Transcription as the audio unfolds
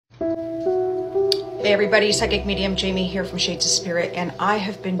Hey everybody, Psychic Medium Jamie here from Shades of Spirit, and I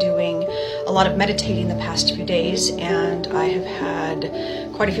have been doing a lot of meditating the past few days, and I have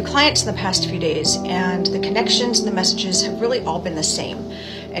had quite a few clients in the past few days, and the connections and the messages have really all been the same.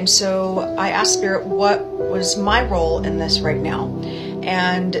 And so I asked Spirit what was my role in this right now,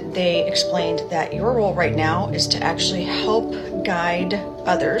 and they explained that your role right now is to actually help guide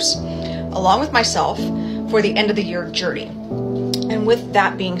others, along with myself, for the end of the year journey. And with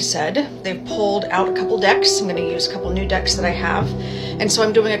that being said, they've pulled out a couple decks. I'm going to use a couple new decks that I have. And so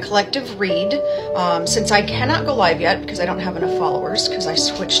I'm doing a collective read. Since I cannot go live yet because I don't have enough followers because I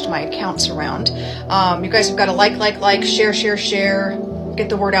switched my accounts around. You guys have got to like, share, get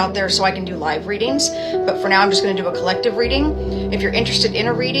the word out there so I can do live readings. But for now, I'm just going to do a collective reading. If you're interested in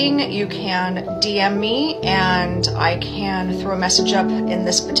a reading, you can DM me and I can throw a message up in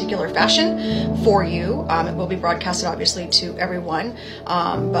this particular fashion for you. It will be broadcasted obviously to everyone,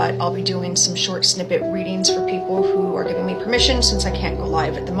 but I'll be doing some short snippet readings for people who are giving me permission since I can't go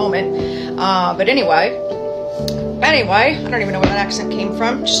live at the moment. But anyway, I don't even know where that accent came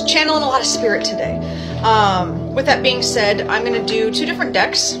from. Just channeling a lot of spirit today. With that being said, I'm going to do two different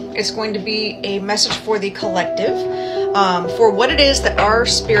decks. It's going to be a message for the collective, for what it is that our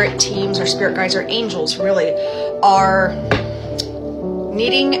spirit teams, our spirit guides, our angels really are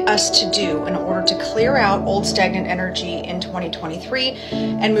needing us to do in order to clear out old stagnant energy in 2023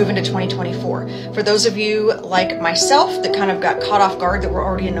 and move into 2024. For those of you like myself that kind of got caught off guard that we're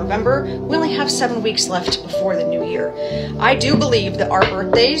already in November, we only have 7 weeks left before the new year. I do believe that our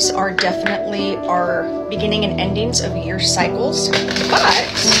birthdays are definitely our beginning and endings of year cycles,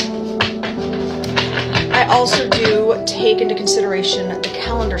 but I also do take into consideration the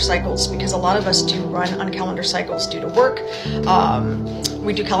calendar cycles because a lot of us do run on calendar cycles due to work.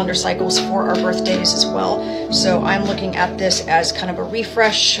 We do calendar cycles for our birthdays as well. So I'm looking at this as kind of a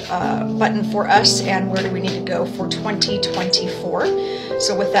refresh button for us and where do we need to go for 2024.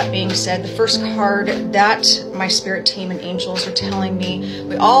 So with that being said, the first card that my spirit team and angels are telling me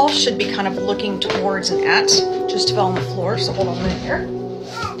we all should be kind of looking towards and at, just fell on the floor, so hold on a minute here.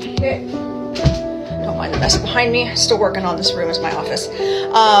 Okay. Don't mind the mess behind me. Still working on this room as my office.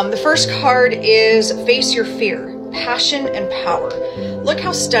 The first card is Face Your Fear, Passion and Power. Look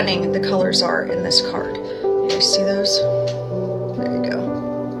how stunning the colors are in this card. You guys see those? There you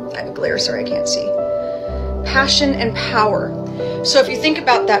go. I have a glare, sorry I can't see. Passion and Power. So if you think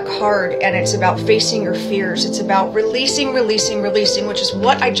about that card and it's about facing your fears, it's about releasing, which is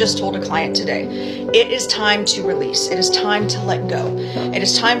what I just told a client today. It is time to release. It is time to let go. It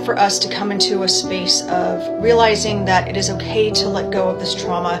is time for us to come into a space of realizing that it is okay to let go of this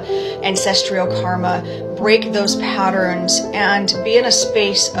trauma, ancestral karma, break those patterns, and be in a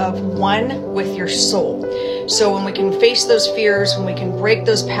space of one with your soul. So when we can face those fears, when we can break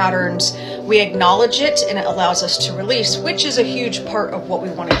those patterns, we acknowledge it and it allows us to release, which is a huge part of what we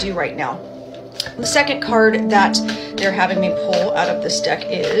want to do right now. The second card that they're having me pull out of this deck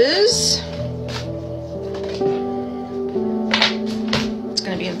is, it's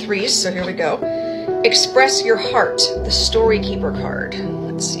going to be in threes, so here we go. Express Your Heart, the Story Keeper card.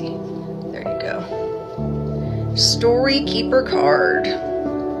 Let's see. There you go. Story Keeper card.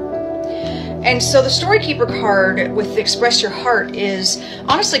 And so the Story Keeper card with the Express Your Heart is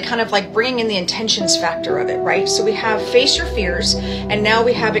honestly kind of like bringing in the intentions factor of it, right? So we have Face Your Fears, and now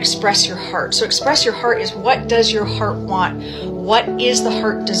we have Express Your Heart. So Express Your Heart is, what does your heart want? What is the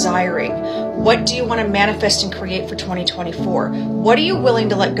heart desiring? What do you want to manifest and create for 2024? What are you willing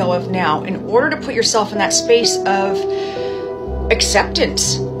to let go of now in order to put yourself in that space of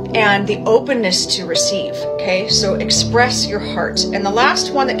acceptance and the openness to receive? Okay, so Express Your Heart. And the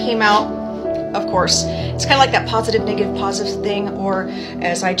last one that came out, of course, it's kind of like that positive, negative, positive thing, or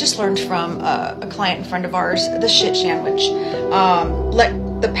as I just learned from a client and friend of ours, the shit sandwich. Let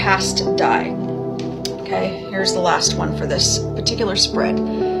the past die. Okay, here's the last one for this particular spread.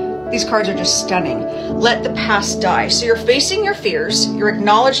 These cards are just stunning. Let the past die. So you're facing your fears, you're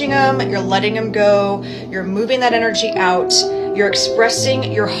acknowledging them, you're letting them go, you're moving that energy out, you're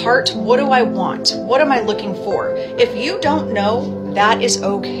expressing your heart. What do I want? What am I looking for? If you don't know, that is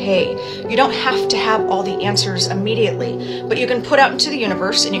okay. You don't have to have all the answers immediately, but you can put out into the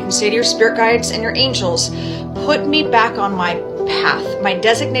universe and you can say to your spirit guides and your angels, put me back on my path, my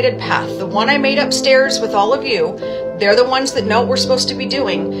designated path, the one I made upstairs with all of you. They're the ones that know what we're supposed to be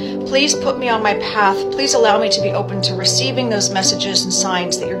doing. Please put me on my path. Please allow me to be open to receiving those messages and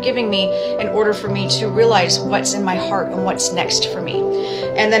signs that you're giving me in order for me to realize what's in my heart and what's next for me.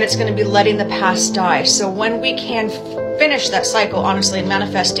 And then it's going to be letting the past die. So when we can finish that cycle, honestly, and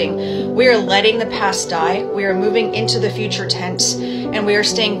manifesting. We are letting the past die. We are moving into the future tense, and we are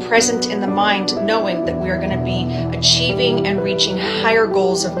staying present in the mind, knowing that we are going to be achieving and reaching higher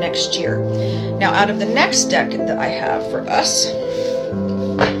goals of next year. Now, out of the next deck that I have for us,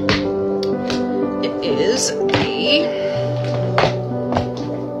 it is the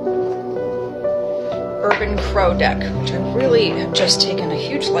Urban Crow deck, which I really have just taken a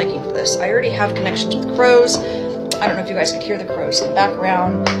huge liking for this. I already have connections with crows. I don't know if you guys could hear the crows in the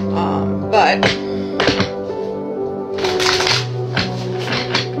background, but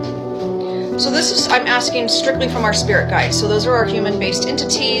so this is, I'm asking strictly from our spirit guides. So those are our human-based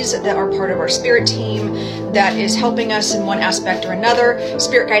entities that are part of our spirit team that is helping us in one aspect or another.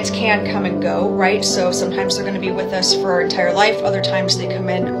 Spirit guides can come and go, right? So sometimes they're going to be with us for our entire life. Other times they come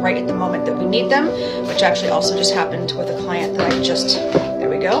in right at the moment that we need them, which actually also just happened with a client that I just, there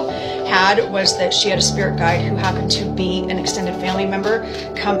we go, was that she had a spirit guide who happened to be an extended family member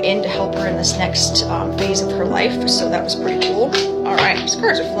come in to help her in this next phase of her life. So that was pretty cool. All right, these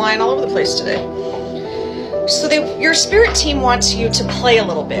cards are flying all over the place today. So your spirit team wants you to play a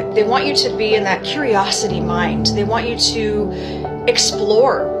little bit. They want you to be in that curiosity mind. They want you to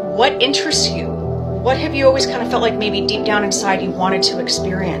explore what interests you. What have you always kind of felt like maybe deep down inside you wanted to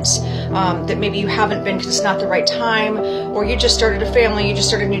experience, that maybe you haven't been because it's not the right time, or you just started a family, you just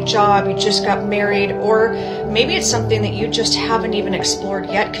started a new job, you just got married, or maybe it's something that you just haven't even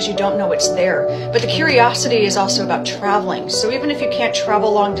explored yet because you don't know it's there. But the curiosity is also about traveling. So even if you can't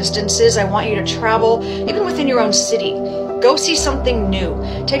travel long distances, I want you to travel even within your own city. Go see something new.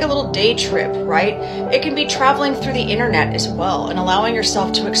 Take a little day trip, right? It can be traveling through the internet as well and allowing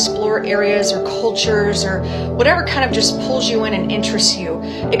yourself to explore areas or cultures or whatever kind of just pulls you in and interests you.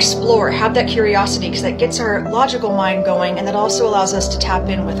 Explore, have that curiosity, because that gets our logical mind going, and that also allows us to tap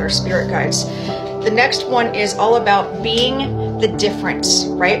in with our spirit guides. The next one is all about being the difference,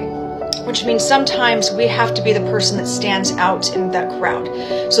 right? Which means sometimes we have to be the person that stands out in that crowd.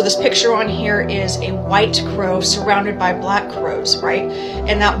 So this picture on here is a white crow surrounded by black crows, right?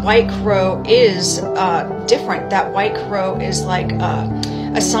 And that white crow is different. That white crow is like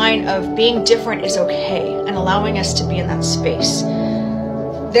a sign of being different is okay and allowing us to be in that space.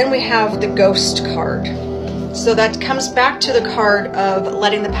 Then we have the ghost card. So that comes back to the card of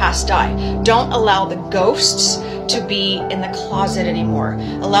letting the past die. Don't allow the ghosts to be in the closet anymore.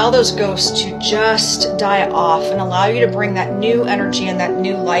 Allow those ghosts to just die off and allow you to bring that new energy and that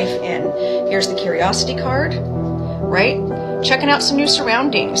new life in. Here's the curiosity card, right? Checking out some new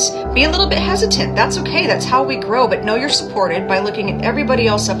surroundings. Be a little bit hesitant. That's okay. That's how we grow. But know you're supported by looking at everybody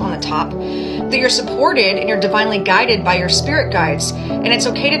else up on the top. That you're supported and you're divinely guided by your spirit guides. And it's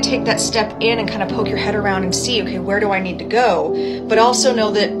okay to take that step in and kind of poke your head around and see, okay, where do I need to go? But also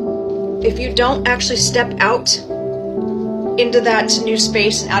know that if you don't actually step out into that new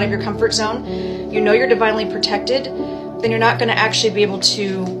space and out of your comfort zone, you know you're divinely protected, then you're not going to actually be able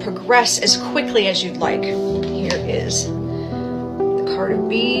to progress as quickly as you'd like. Here is the card of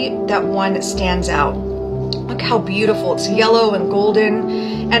B, that one that stands out. Look how beautiful. It's yellow and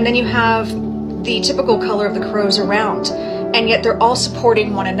golden. And then you have the typical color of the crows around. And yet they're all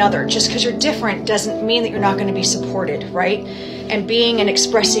supporting one another. Just because you're different doesn't mean that you're not going to be supported, right? And being and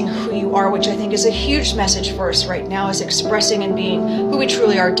expressing who you are, which I think is a huge message for us right now, is expressing and being who we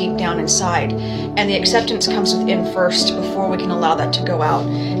truly are deep down inside. And the acceptance comes within first before we can allow that to go out.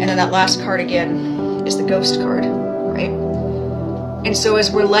 And then that last card again is the ghost card, right? And so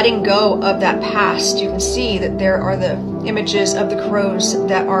as we're letting go of that past, you can see that there are the images of the crows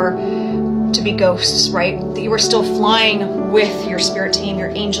that are to be ghosts, right? That you are still flying with your spirit team,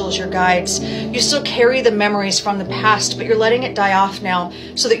 your angels, your guides. You still carry the memories from the past, but you're letting it die off now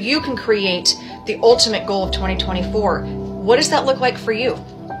so that you can create the ultimate goal of 2024. What does that look like for you?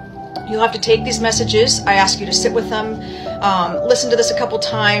 You'll have to take these messages. I ask you to sit with them, listen to this a couple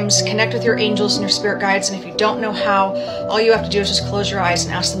times, connect with your angels and your spirit guides. And if you don't know how, all you have to do is just close your eyes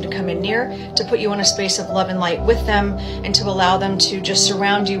and ask them to come in near, to put you in a space of love and light with them, and to allow them to just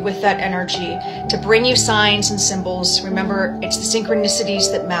surround you with that energy, to bring you signs and symbols. Remember, it's the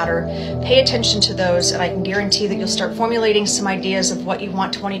synchronicities that matter. Pay attention to those, and I can guarantee that you'll start formulating some ideas of what you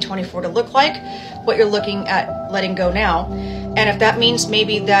want 2024 to look like, what you're looking at letting go now. And if that means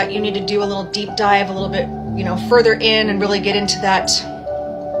maybe that you need to do a little deep dive, a little bit, further in and really get into that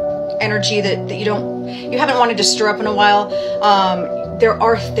energy that you haven't wanted to stir up in a while, there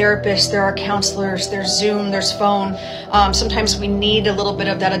are therapists, there are counselors, there's Zoom, there's phone. Sometimes we need a little bit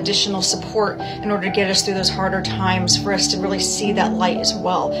of that additional support in order to get us through those harder times, for us to really see that light as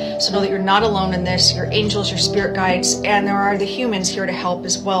well. So know that you're not alone in this. Your angels, your spirit guides, and there are the humans here to help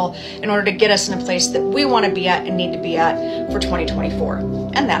as well in order to get us in a place that we want to be at and need to be at for 2024.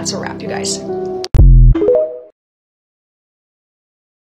 And that's a wrap, you guys.